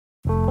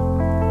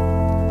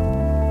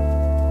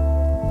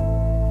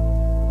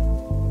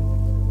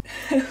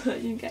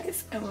on, you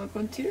guys, and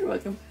welcome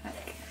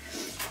back.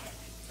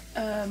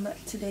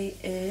 Today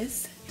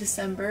is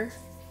December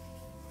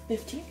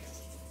 15th.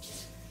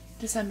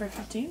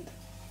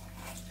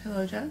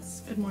 Hello,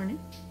 Jess. Good morning.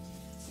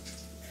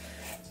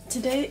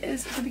 Today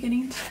is the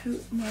beginning to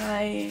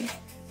my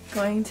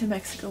going to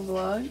Mexico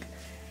vlog.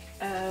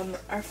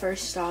 Our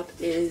first stop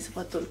is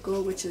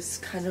Huatulco, which is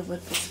kind of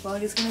what this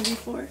vlog is gonna be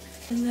for.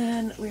 And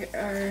then we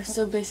are,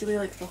 so basically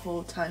like the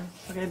whole time,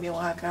 we're gonna be in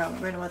Oaxaca,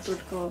 we're in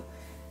Huatulco,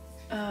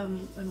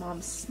 my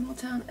mom's small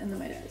town, and then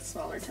my dad's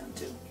smaller town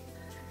too.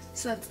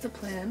 So that's the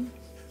plan.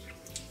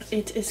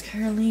 It is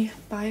currently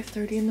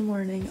 5:30 in the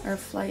morning. Our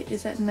flight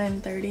is at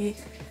 9:30.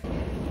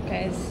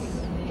 Guys,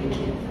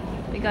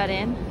 we got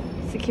in.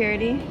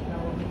 Security.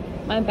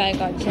 My bag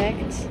got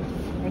checked.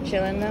 We're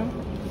chilling now.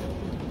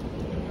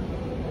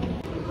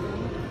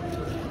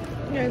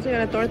 Guys, we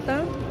got a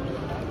torta.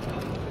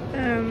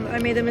 I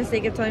made the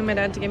mistake of telling my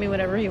dad to give me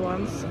whatever he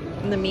wants.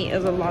 And the meat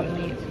is a lot of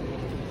meat.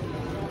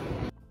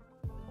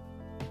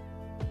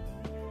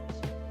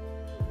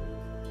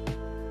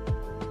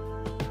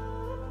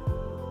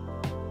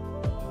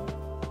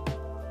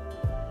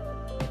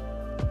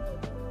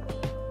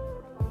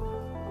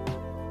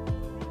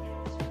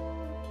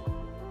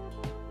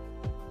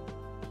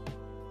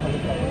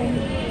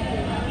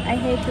 I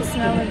hate the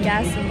smell of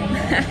gasoline.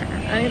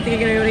 I don't think I'm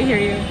gonna be able to hear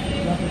you.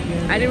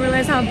 I didn't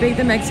realize how big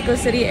the Mexico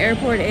City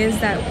airport is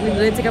that we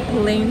literally took a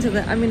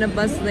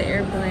bus to the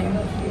airplane.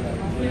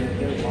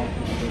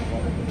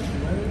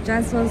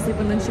 Jazz fell asleep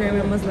on the chair, we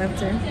almost left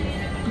her.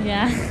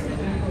 Yeah.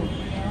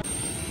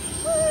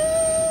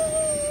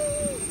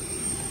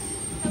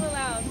 Hella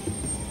loud.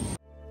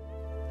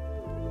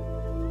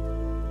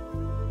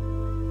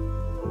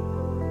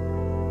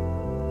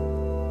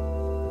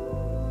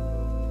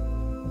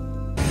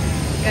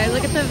 Guys,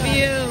 look at the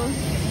view.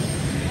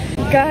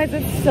 Guys,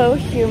 it's so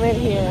humid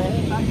here.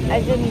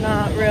 I did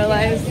not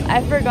realize.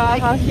 I forgot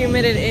how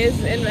humid it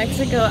is in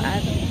Mexico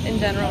in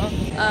general.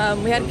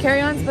 We had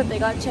carry-ons, but they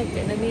got checked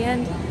in the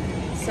end.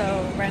 So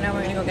right now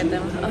we're gonna go get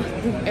them. Oh,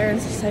 the air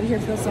inside here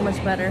feels so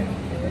much better.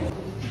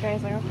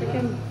 Guys, I got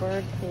freaking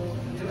bird poop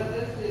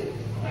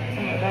on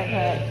my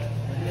backpack.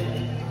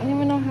 I don't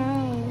even know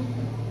how.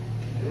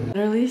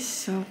 Literally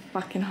so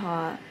fucking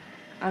hot.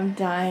 I'm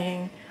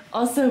dying.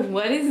 Also,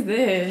 what is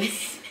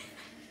this?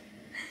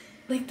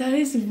 Like, that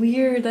is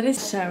weird. That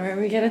is shower.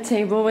 We get a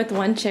table with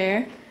one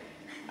chair.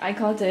 I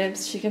call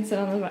dibs. She can sit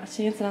on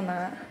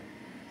that.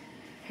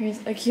 Here's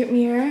a cute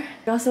mirror.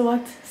 We also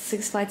walked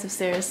 6 flights of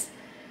stairs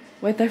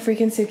with our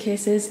freaking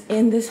suitcases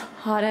in this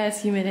hot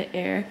ass humid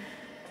air.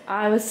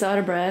 I was so out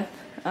of breath.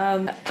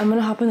 I'm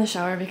gonna hop in the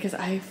shower because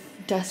I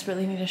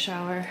desperately need a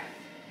shower.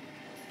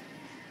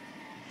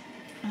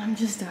 And I'm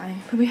just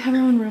dying. But we have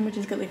our own room, which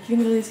is good. Like, you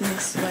can literally see me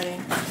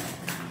sweating.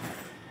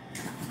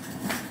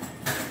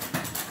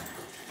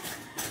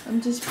 I'm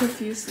just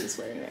profusely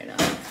sweating right now.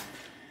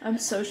 I'm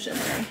so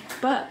shivering.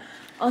 But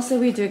also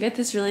we do get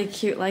this really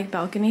cute like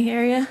balcony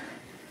area.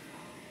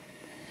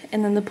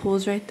 And then the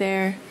pool's right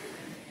there.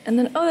 And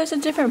then, oh, there's a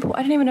different pool.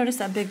 I didn't even notice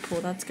that big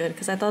pool. That's good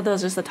because I thought that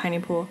was just a tiny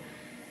pool.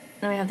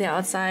 Then we have the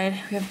outside.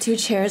 We have 2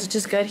 chairs, which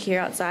is good here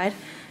outside.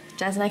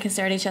 Jazz and I can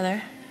stare at each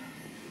other.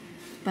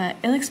 But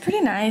it looks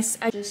pretty nice.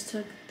 I just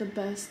took the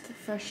best,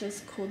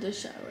 freshest,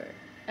 coldest shower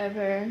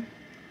ever.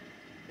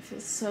 It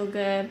feels so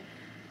good.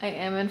 I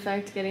am in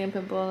fact getting a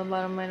pimple on the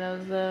bottom of my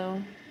nose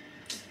though.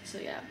 So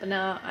yeah, but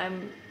now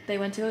they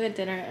went to go get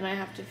dinner and I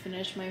have to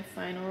finish my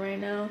final right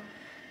now.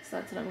 So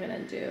that's what I'm gonna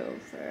do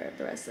for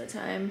the rest of the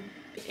time.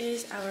 It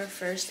is our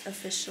first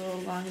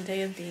official long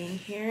day of being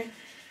here.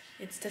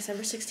 It's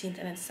December 16th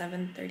and it's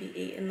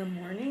 7:38 in the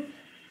morning.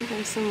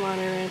 There's some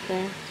water right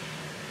there.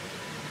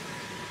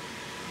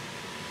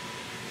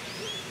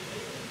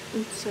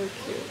 It's so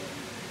cute.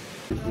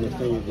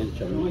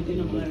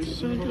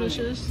 So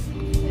delicious.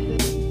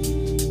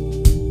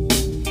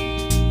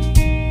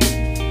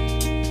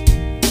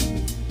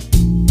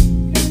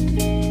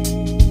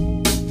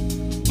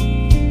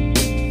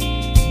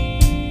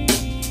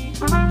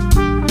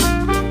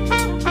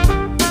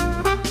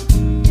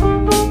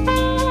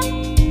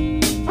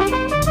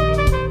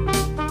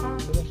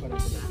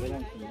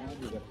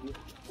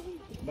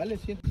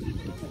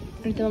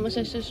 Ahorita vamos a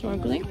hacer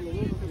snorkeling.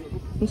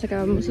 Nos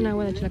acabamos en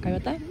agua de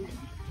Chilacayota.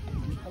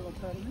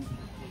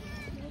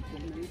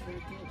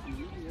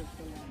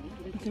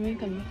 Estoy muy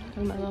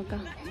calmado acá.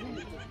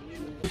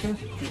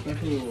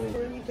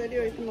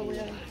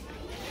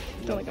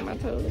 Don't look at my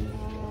toes.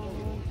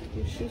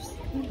 Your shoes.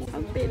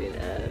 I'll fade it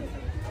up.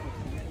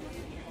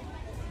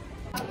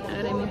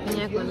 Agarré mi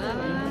piña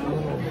colada.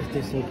 Este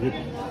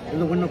es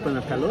lo bueno con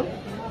la calor.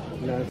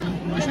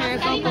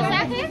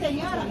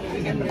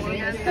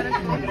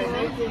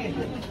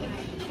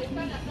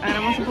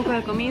 Agarramos un poco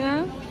de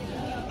comida.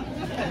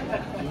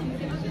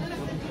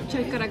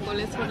 Check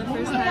caracoles for the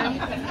first time.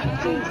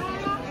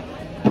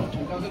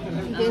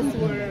 These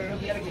were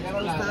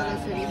tostadas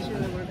ceviche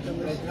that were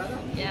delicious.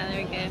 Yeah,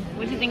 they're good.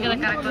 What do you think of the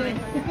caracoles?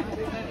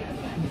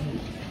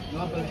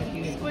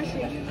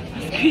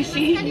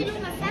 Squishy.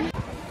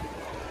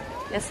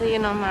 Ya se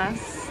llenó más.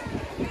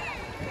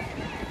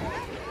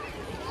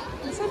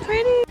 so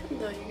pretty.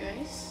 No, you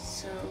guys,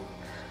 so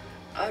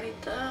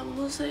ahorita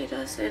vamos a ir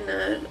a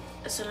cenar.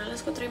 Son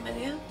las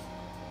 4:30.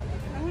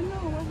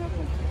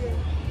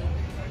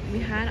 We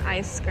had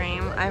ice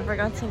cream. I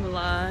forgot to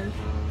vlog.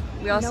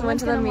 We also went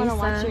to the misa.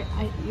 Watch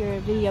your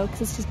video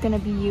because it's just gonna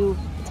be you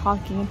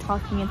talking and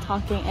talking and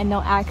talking and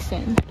no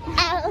action.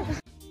 Ow.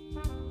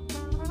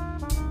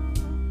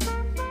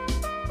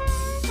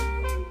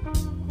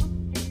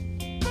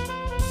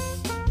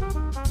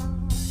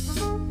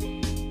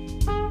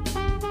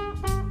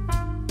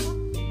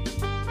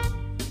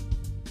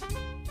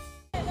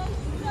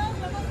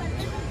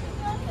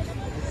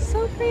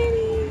 So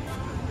pretty.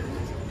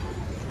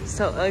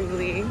 So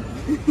ugly.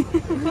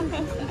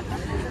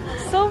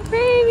 So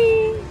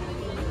pretty.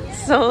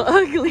 So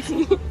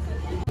ugly.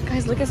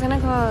 Guys, look at Santa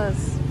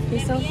Claus.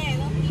 He's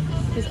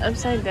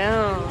upside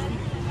down.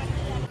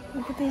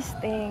 Look at these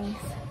things.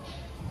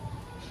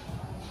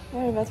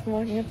 We're about to be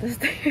walking up the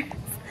stairs.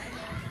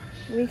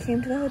 We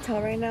came to the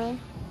hotel right now,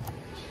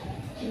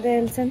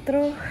 del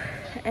centro,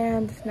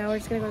 and now we're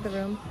just gonna go to the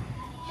room.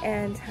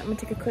 And I'm gonna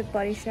take a quick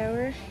body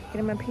shower, get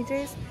in my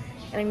PJs,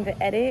 and I'm gonna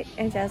edit.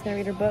 And Jazz gonna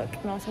read her book,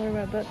 and also read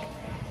my book.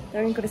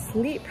 Then we're gonna go to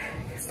sleep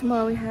because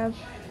tomorrow we have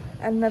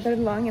another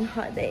long and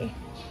hot day.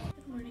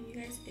 Good morning, you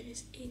guys. It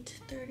is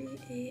 8:30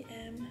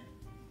 a.m.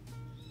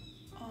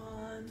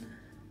 on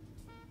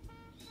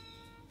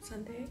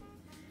Sunday.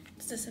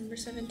 It's December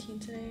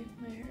 17th today.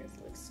 My hair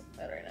looks so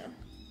bad right now.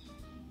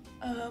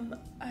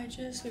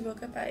 We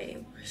woke up at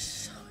 8. We're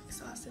so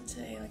exhausted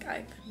today. Like,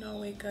 I could not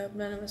wake up.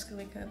 None of us could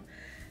wake up.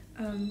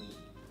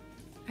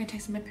 I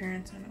texted my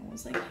parents and I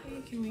was like,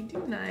 hey, can we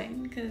do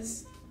 9?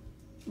 Because,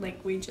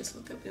 like, we just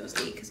woke up. It was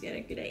 8 because we had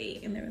a good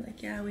 8. And they were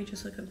like, yeah, we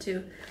just woke up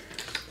too.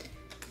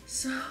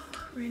 So,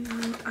 right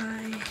now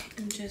I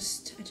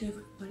took a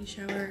quick body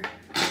shower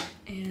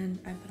and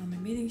I put on my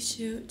bathing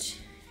suit.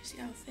 Here's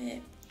the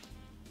outfit.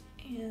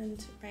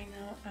 And right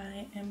now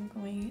I am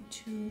going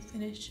to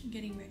finish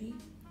getting ready.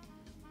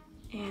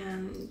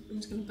 And I'm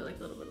just gonna put like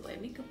a little bit of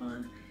light makeup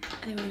on.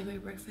 And then we're gonna go to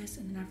breakfast,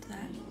 and then after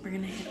that, we're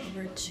gonna head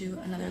over to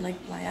another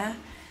like playa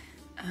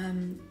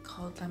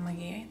called La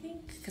Maguey, I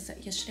think. Because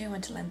yesterday I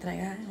went to La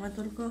Entrega in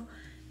Huatulco,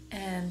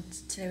 and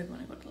today we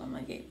wanna go to La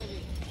Maguey.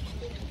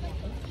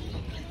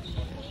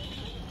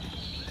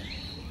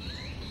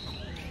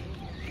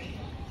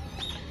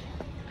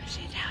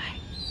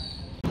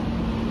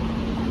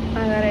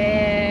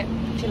 Agarré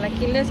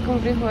chilaquiles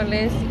con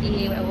frijoles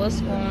y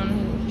huevos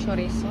con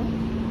chorizo.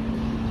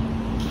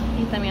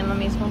 Y también lo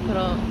mismo,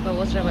 pero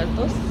huevos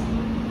revueltos.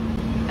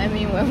 I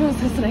mean, huevos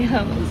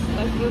estrellados,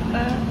 la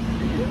fruta,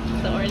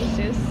 the orange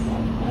juice.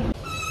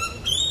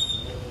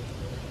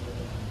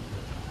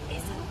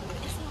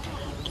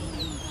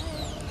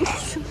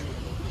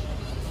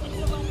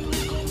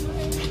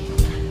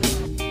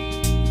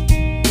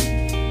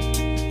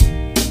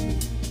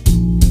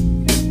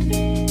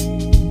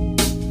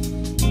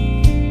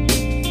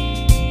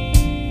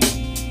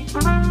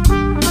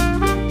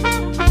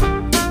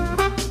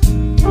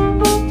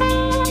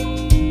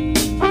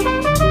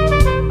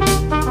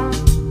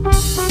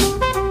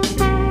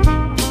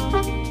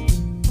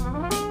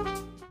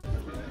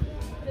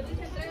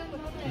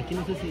 Aquí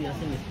no sé si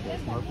hacen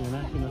vacuna,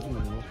 aquí no hacen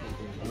ningún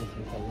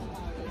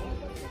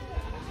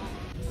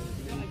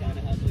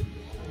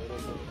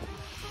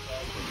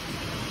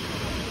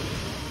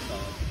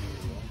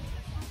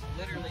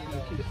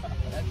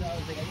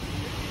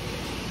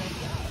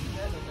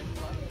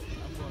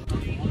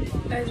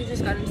Guys, we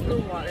just got into the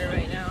water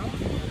right now.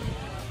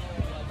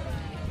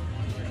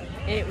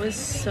 It was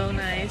so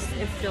nice.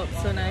 It felt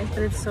so nice,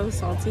 but it's so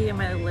salty and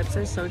my lips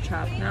are so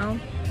chapped now.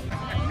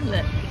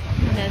 Look.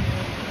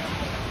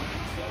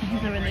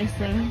 He's a really nice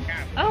thing.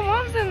 Oh,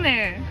 Mom's in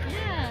there!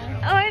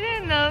 Yeah. Oh, I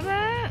didn't know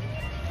that.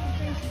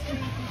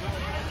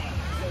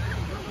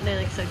 They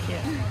look so cute.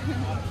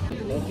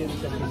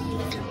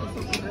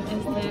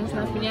 Esta es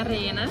una piña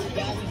rellena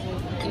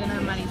y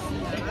una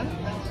marisita.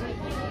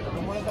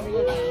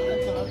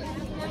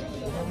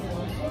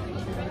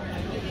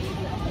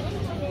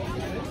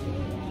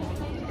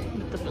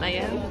 The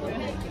playa.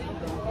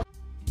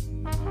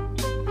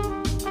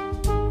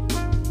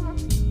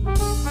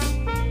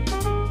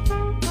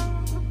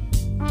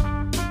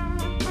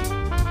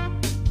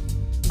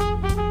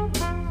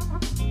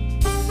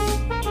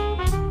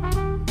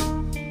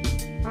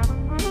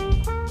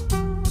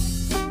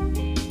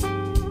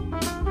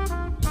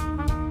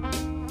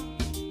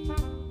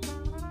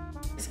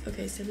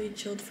 Okay, so we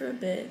chilled for a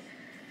bit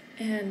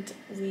and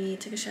we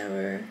took a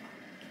shower.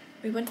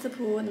 We went to the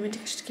pool and then we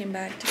came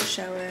back, took a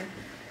shower,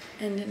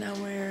 and now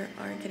we are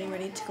getting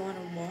ready to go on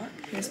a walk.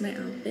 Here's my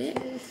outfit.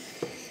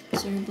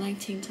 So a black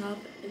tank top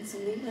and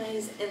some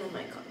Levi's and then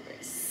my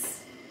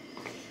Converse.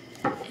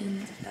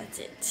 And that's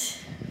it.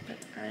 But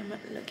I'm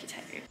low-key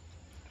tired.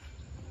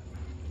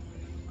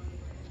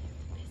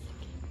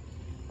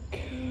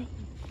 Girl,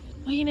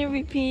 why you never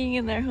be peeing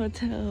in their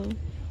hotel?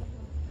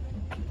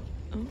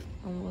 Oh,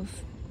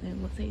 almost. I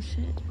almost ate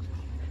shit.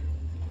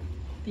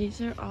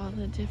 These are all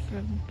the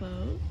different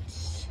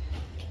boats.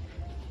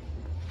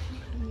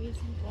 I'm gonna get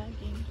some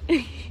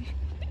vlogging.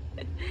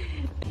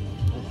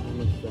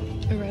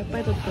 Right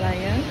by the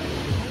playa.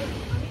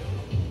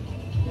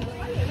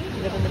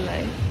 Living the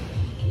life.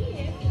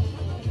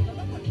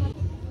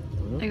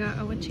 I got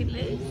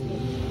aguachiles.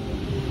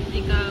 I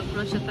got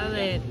brocheta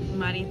de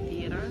mar y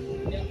tierra.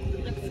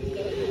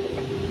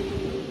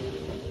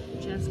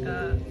 Just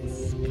got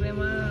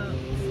crema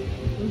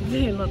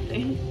de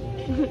elote.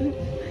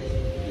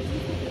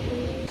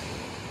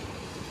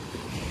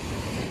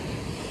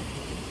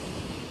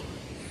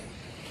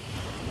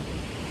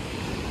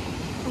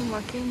 I'm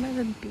walking by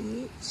the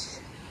beach.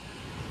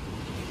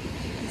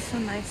 It's so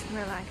nice and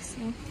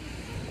relaxing.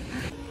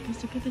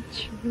 Just look at the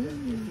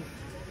tree.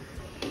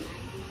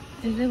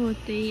 Es de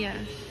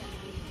botellas.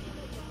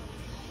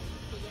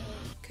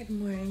 Good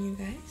morning, you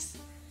guys.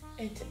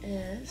 It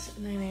is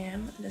 9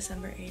 a.m.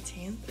 December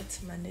 18th.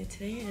 It's Monday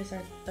today. It is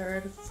our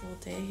third full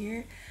day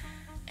here,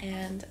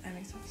 and I'm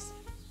exhausted.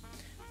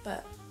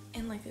 But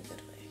in like a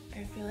good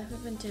way. I feel like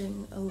we've been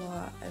doing a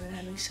lot. I've been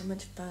having so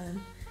much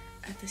fun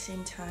at the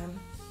same time.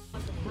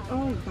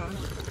 Oh gosh.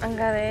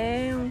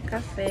 Agarré un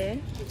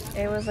café.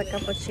 It was a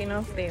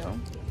cappuccino frío.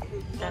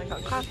 Then I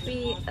got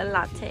coffee, a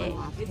latte,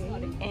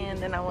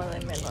 and an agua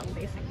de melon,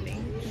 basically.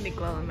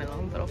 Licuado de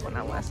melon, pero con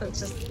agua, so it's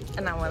just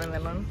an agua de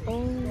melon.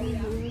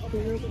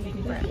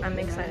 But I'm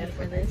excited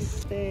for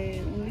this.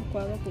 Un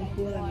licuado con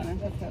jugo de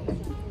naranja sabe.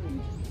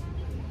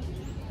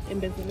 En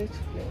vez de leche,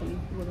 le ponen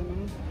jugo de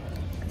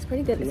naranja. It's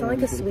pretty good. It's not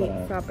like a sweet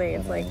frappe.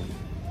 It's like...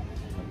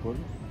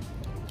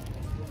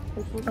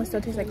 Oh,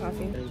 still tastes like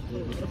coffee.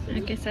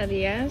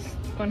 Quesadillas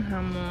con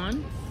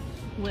jamón.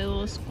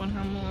 Huevos con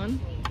jamón.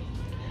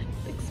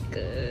 Looks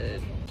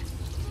good.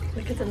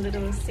 Look at the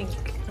little sink.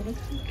 That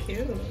looks so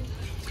cute.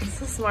 It's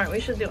so smart.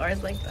 We should do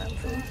ours like that.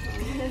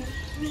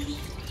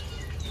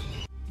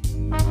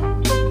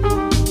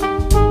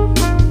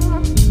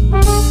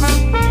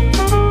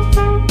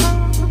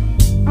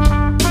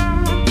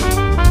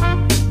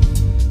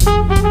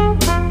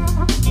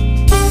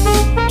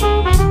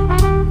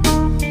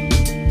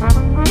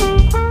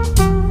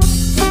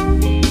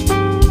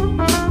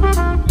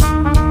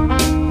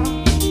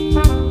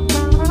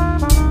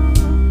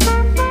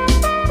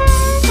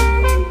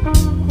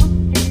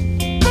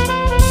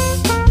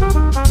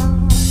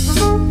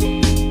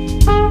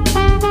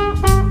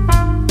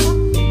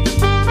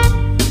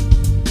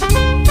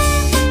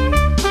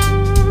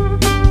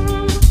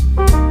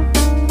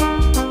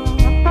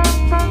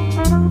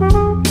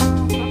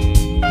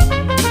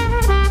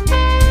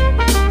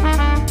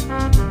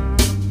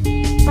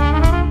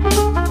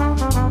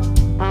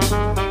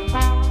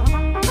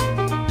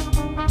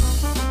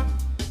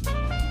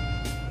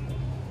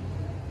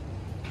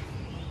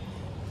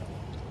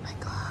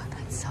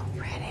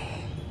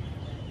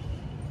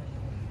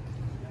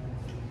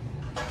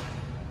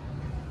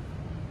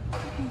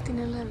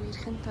 Tiene la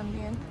Virgen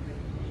también.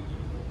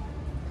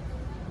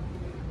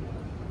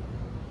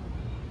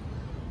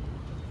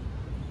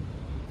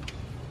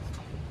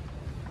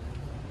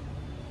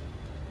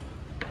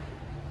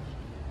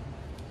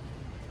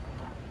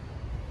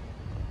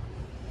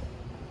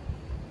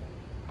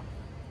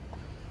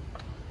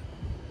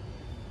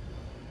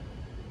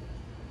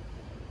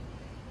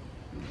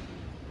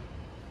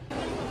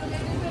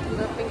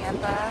 The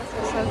piñatas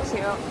are so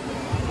cute.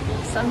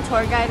 Some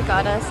tour guide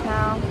got us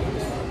now.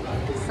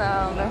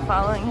 So we're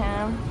following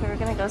him. We were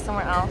gonna go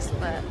somewhere else,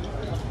 but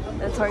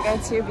the tour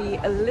guides here be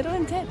a little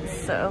intense,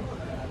 so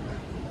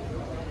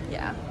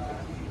yeah.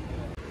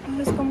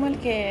 Es como el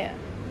que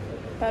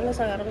Pablo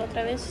se agarró la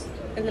otra vez,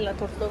 el de la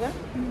tortuga.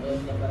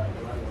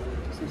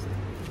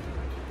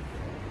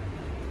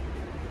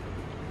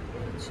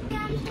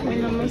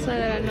 Bueno, vamos a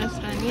agarrar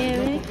nuestra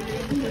nieve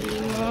de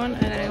limón,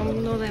 agregamos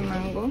uno de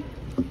mango.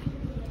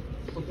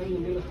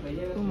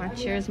 Oh, my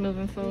chair is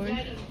moving forward.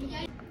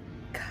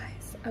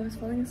 I was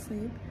falling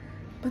asleep,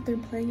 but they're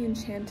playing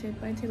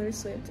Enchanted by Taylor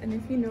Swift, and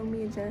if you know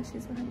me and Jenna,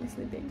 she's behind me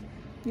sleeping.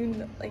 You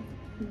know, like,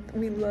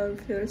 we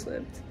love Taylor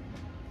Swift.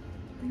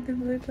 Like, they're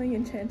really playing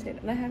Enchanted,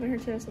 and I haven't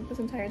heard Taylor Swift this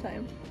entire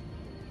time.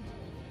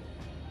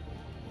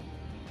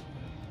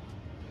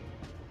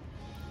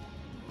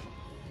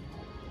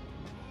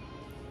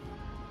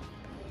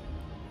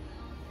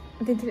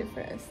 They did it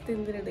for us. They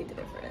literally did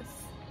it for us.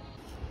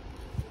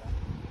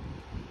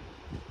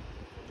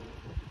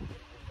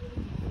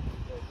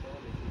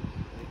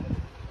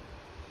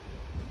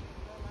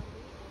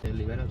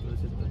 Libera todo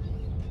ese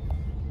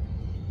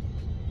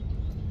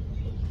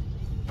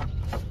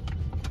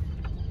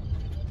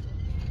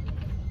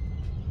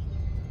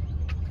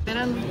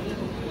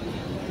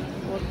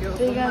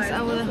Big ass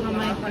agua de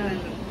Jamaica.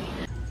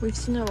 We've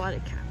seen a lot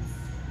of cats,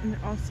 and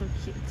they're all so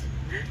cute.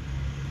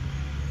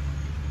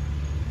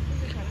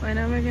 Right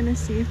now we're gonna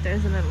see if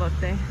there's an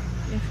elote.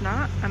 If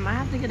not, I might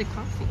have to get a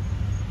coffee.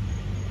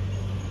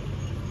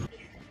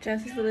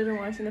 Jess has literally been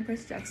watching the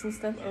Percy Jackson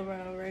stuff over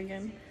and over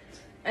again.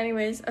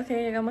 Anyways,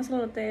 okay, llegamos al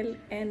hotel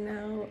and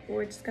now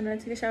we're just gonna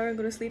take a shower and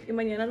go to sleep. Y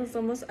mañana nos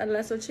vamos a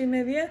las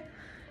 8:30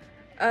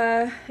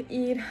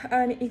 ir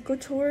an eco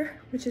tour,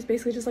 which is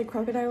basically just like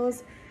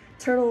crocodiles,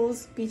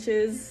 turtles,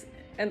 beaches,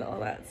 and all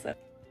that stuff.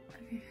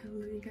 Okay,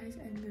 hello you guys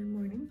and good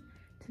morning.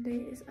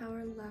 Today is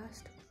our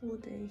last full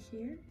day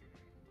here.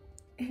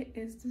 It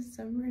is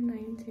December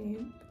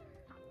 19th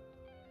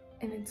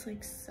and it's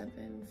like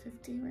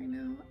 7:50 right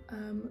now.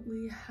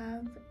 We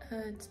have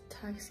a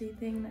taxi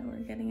thing that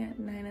we're getting at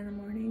 9 in the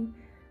morning.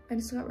 I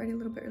just got ready a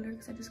little bit earlier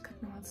because I just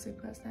couldn't know how to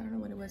sleep last night. I don't know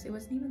what it was. It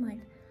wasn't even like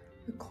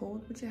the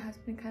cold, which it has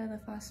been kind of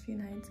the past few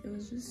nights. It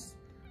was just,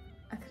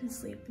 I couldn't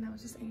sleep and I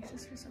was just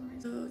anxious for some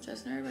reason. So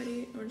Jess and I are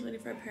ready. We're just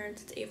waiting for our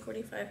parents. It's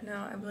 8:45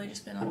 now. I've really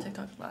just been on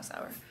TikTok for the last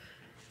hour.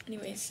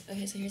 Anyways,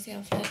 okay, so here's the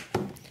outfit.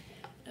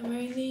 I'm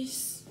wearing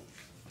these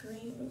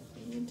green,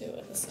 let me do it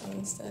with the song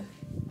instead.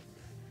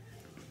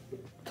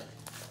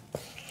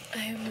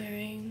 I'm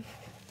wearing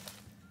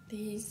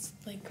these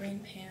like green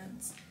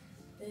pants,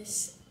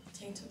 this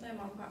tank top that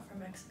my mom got from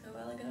Mexico a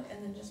while ago,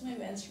 and then just my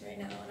Vans right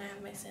now, and I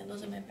have my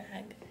sandals in my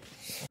bag.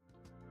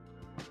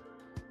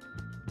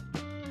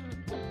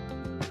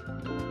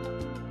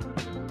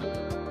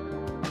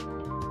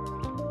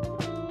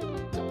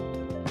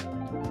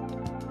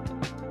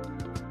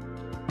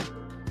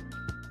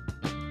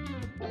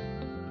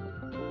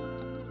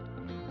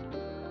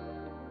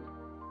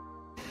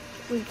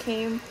 We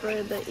came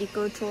for the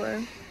eco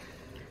tour.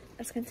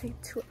 It's gonna take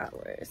 2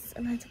 hours,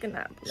 and I took a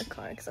nap in the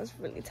car because I was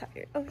really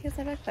tired. Oh, here's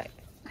my backpack.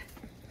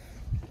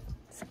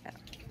 So, yeah.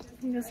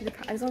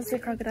 I just want to see a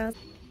crocodile.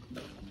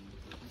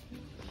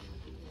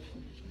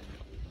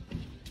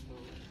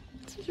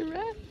 It's a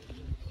giraffe.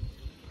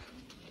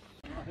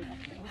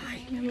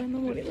 Ay, ya me ando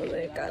muriendo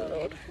de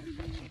calor.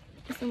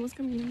 Estamos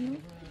caminando.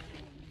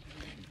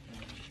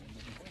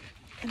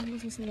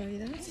 Tenemos las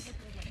salvavidas.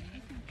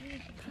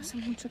 Pero hace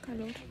mucho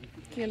calor.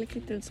 Que ya le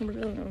quité el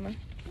sombrero de mi mamá.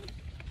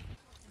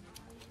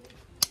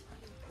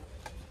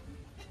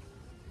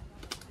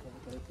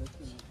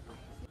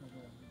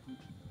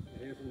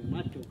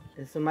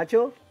 ¿Es un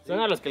macho? ¿Son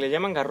a los que le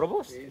llaman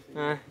garrobos? Sí, sí.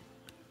 Ah.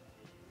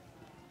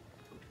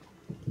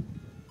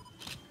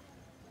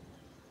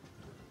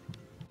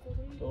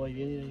 Todo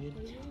bien, bien.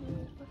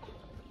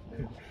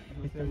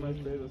 No sea más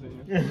pedo,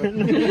 señor.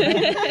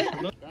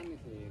 No.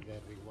 Se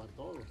derribó a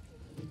todo.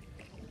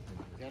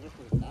 Se ha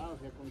reforestado,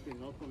 se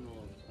continuó con los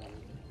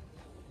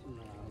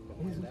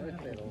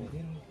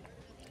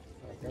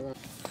pero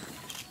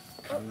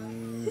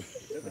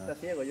creo que está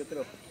ciego, yo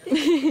creo.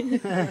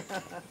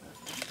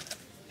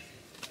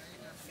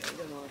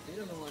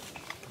 Mira nomás.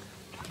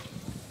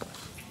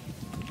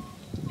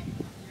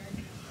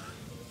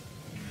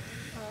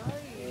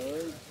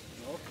 Ay,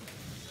 no.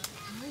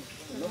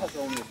 Enoja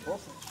como mi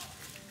esposa.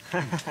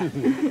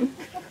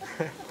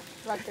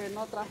 La que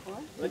no trajo,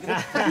 ¿eh?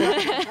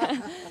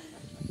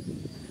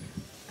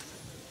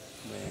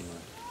 Bueno,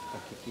 está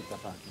chiquita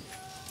fácil.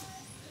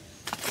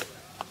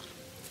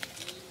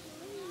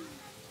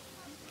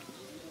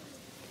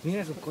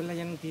 Mira, su cola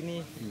ya no tiene.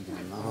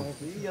 No.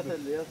 Sí, ya se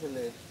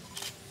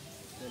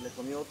le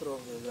comió otro,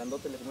 el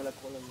grandote le comió la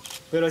cola.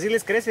 Pero así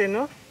les crece,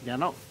 ¿no? Ya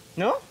no.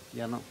 ¿No?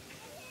 Ya no.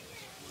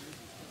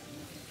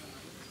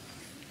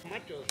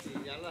 Machos,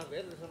 y ya las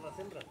verdes son las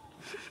hembras.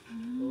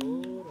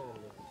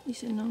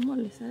 Dice no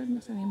molestar a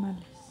los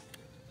animales.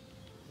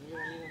 Mira.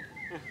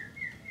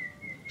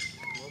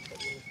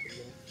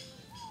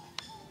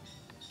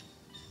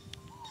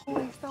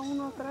 Ahí está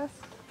uno atrás.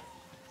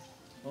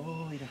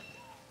 Oh, mira.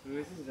 Pero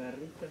esas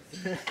garritas.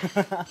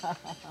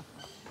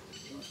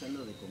 Estamos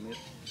dando de comer.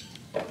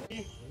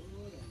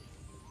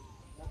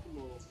 ¿Está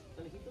como,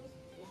 ¿están lejitos?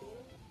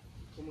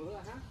 Como dos,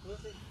 ajá,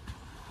 12.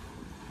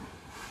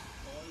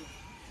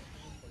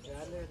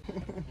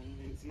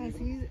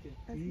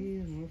 Así,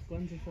 unos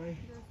cuantos hay.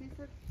 Así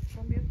se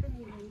convierten en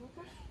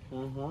minutos.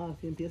 Ajá,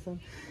 así empiezan.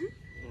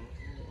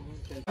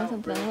 Estamos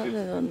entrando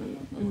de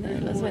donde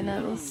los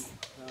venados.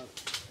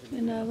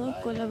 Venado,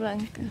 cola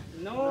blanca.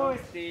 No,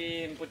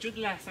 en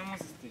Pochutla estamos,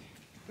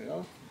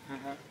 ¿Pegados?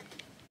 Ajá.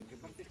 ¿Qué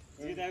parte?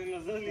 Sí, también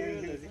los dos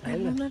libros así. Ay,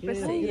 no me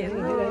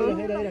persiguieron.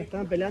 Mira,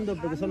 estaban peleando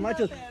porque son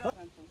machos.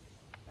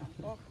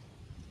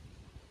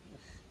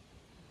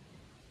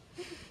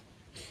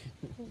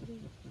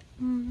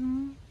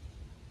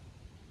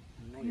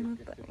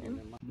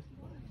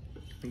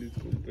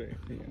 Disculpe,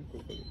 señor.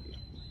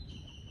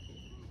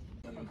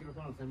 Bueno, aquí lo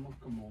conocemos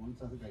como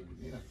onzas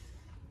gallineras.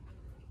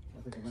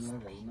 Se comen las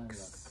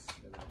gallinas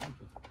de la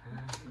rancho.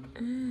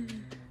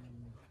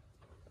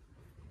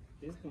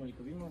 Es como el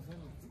que vimos,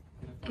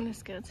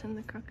 Let's get to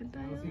the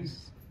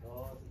crocodiles.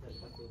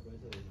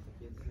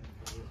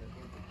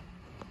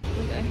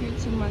 We got here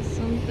to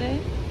Mazunte.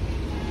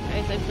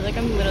 Guys, I feel like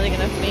I'm literally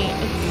gonna faint.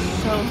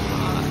 It's so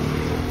hot.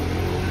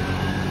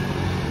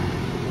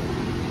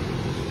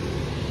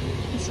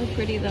 It's so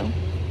pretty though.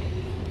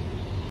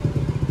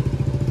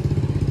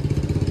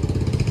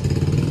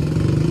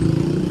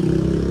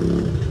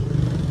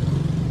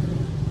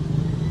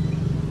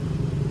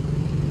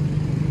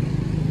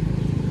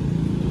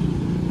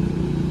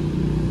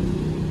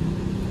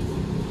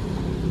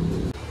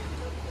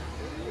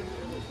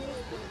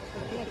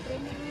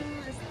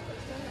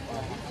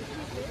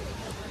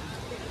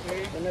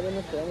 Una vez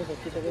nos quedamos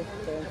aquí, tal vez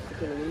estaban un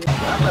poquito de niños.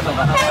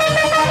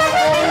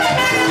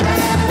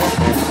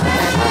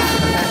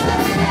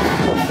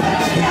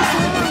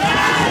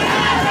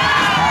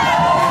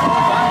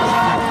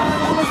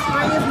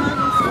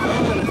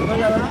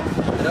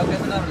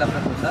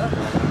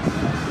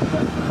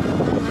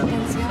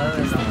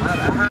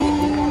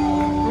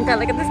 Okay,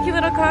 look at this cute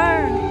little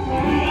car.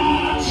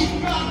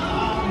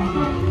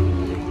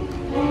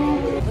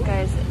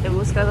 Guys, he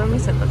buscado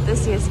mis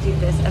elotes y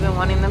esquites. I've been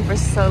wanting them for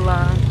so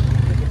long.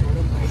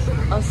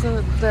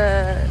 Also,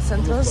 the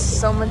central is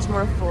so much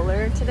more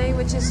fuller today,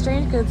 which is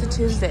strange because it's a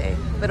Tuesday.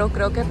 Pero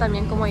creo que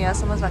también como ya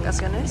somos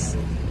vacaciones.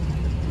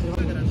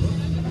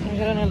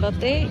 Llegaron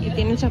elote y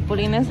tiene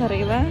chapulines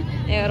arriba.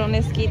 Llegaron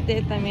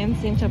esquite también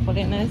sin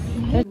chapulines.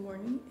 Good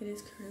morning. It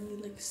is currently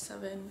like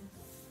 15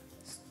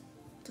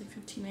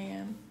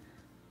 a.m.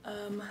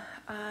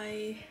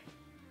 I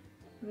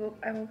woke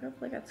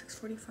up like at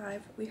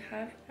 6:45. We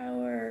have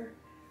our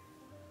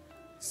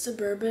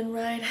suburban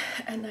ride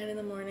at 9 in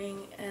the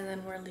morning, and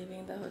then we're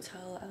leaving the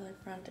hotel at like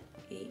around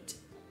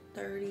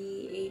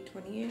 8:30,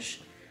 8:20ish.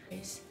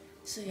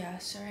 So yeah,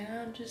 so right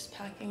now I'm just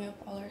packing up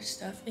all our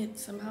stuff. It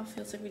somehow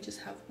feels like we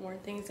just have more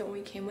things than what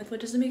we came with,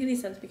 which doesn't make any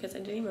sense because I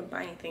didn't even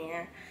buy anything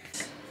here.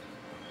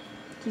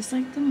 Just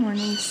like the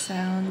morning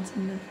sounds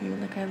and the view,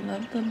 like I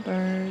love the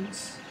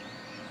birds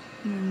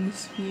and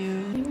this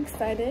view. I'm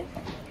excited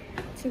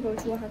to go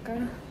to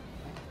Oaxaca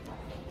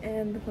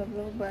and the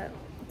Pueblo, but at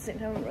the same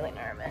time I'm really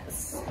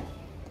nervous.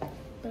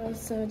 But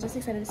also just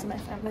excited to see my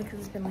family because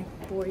it's been like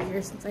 4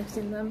 years since I've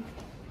seen them.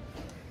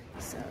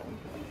 So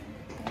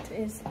that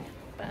is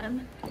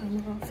fun.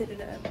 I'm all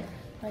fitted up.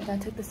 My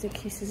dad took the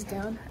suitcases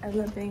down. I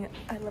love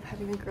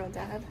having a girl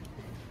dad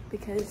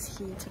because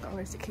he took all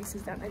our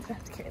suitcases down. I didn't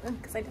have to carry them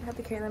because I didn't have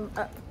to carry them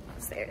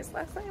upstairs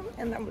last time,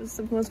 and that was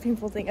the most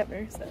painful thing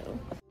ever. So